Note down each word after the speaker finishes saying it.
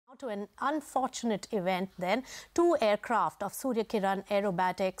to an unfortunate event then. Two aircraft of Surya Kiran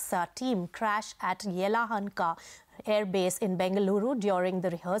Aerobatics Team crashed at Yelahanka airbase in Bengaluru during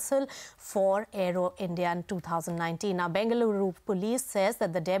the rehearsal for Aero India in 2019. Now, Bengaluru police says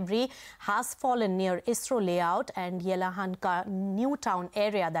that the debris has fallen near ISRO layout and Yelahanka New Town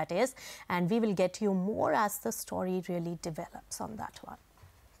area, that is. And we will get you more as the story really develops on that one.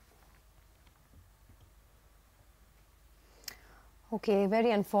 Okay,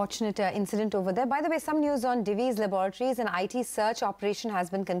 very unfortunate incident over there. By the way, some news on Divi's laboratories. An IT search operation has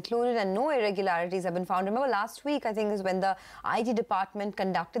been concluded and no irregularities have been found. Remember, last week, I think, is when the IT department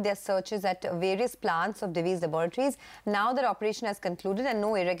conducted their searches at various plants of Divi's laboratories. Now that operation has concluded and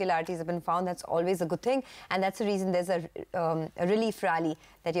no irregularities have been found. That's always a good thing. And that's the reason there's a relief rally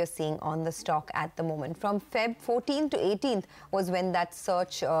that you're seeing on the stock at the moment. From Feb 14th to 18th was when that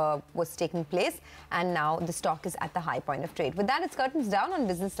search was taking place. And now the stock is at the high point of trade. With that, it's curtains down on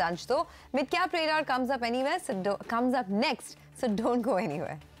Business Lunch, though. Mid-cap radar comes up next, so don't go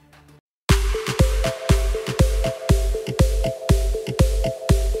anywhere.